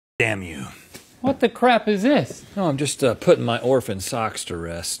Damn you. What the crap is this? No, I'm just putting my orphan socks to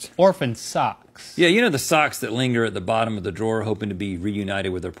rest. Orphan socks. Yeah, you know the socks that linger at the bottom of the drawer hoping to be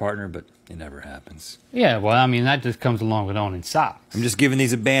reunited with their partner, but it never happens. Yeah, well, I mean, that just comes along with owning socks. I'm just giving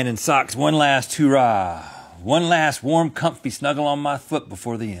these abandoned socks one last hurrah. One last warm, comfy snuggle on my foot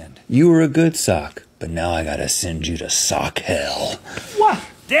before the end. You were a good sock, but now I gotta send you to sock hell. What?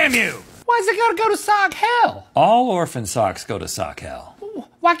 Damn you! Why's it gotta go to sock hell? All orphan socks go to sock hell.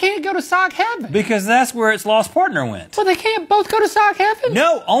 Why can't it go to sock heaven? Because that's where its lost partner went. Well, they can't both go to sock heaven?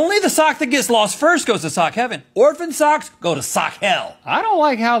 No, only the sock that gets lost first goes to sock heaven. Orphan socks go to sock hell. I don't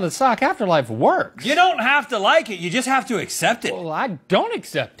like how the sock afterlife works. You don't have to like it, you just have to accept it. Well, I don't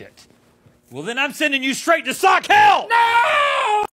accept it. Well, then I'm sending you straight to sock hell! No!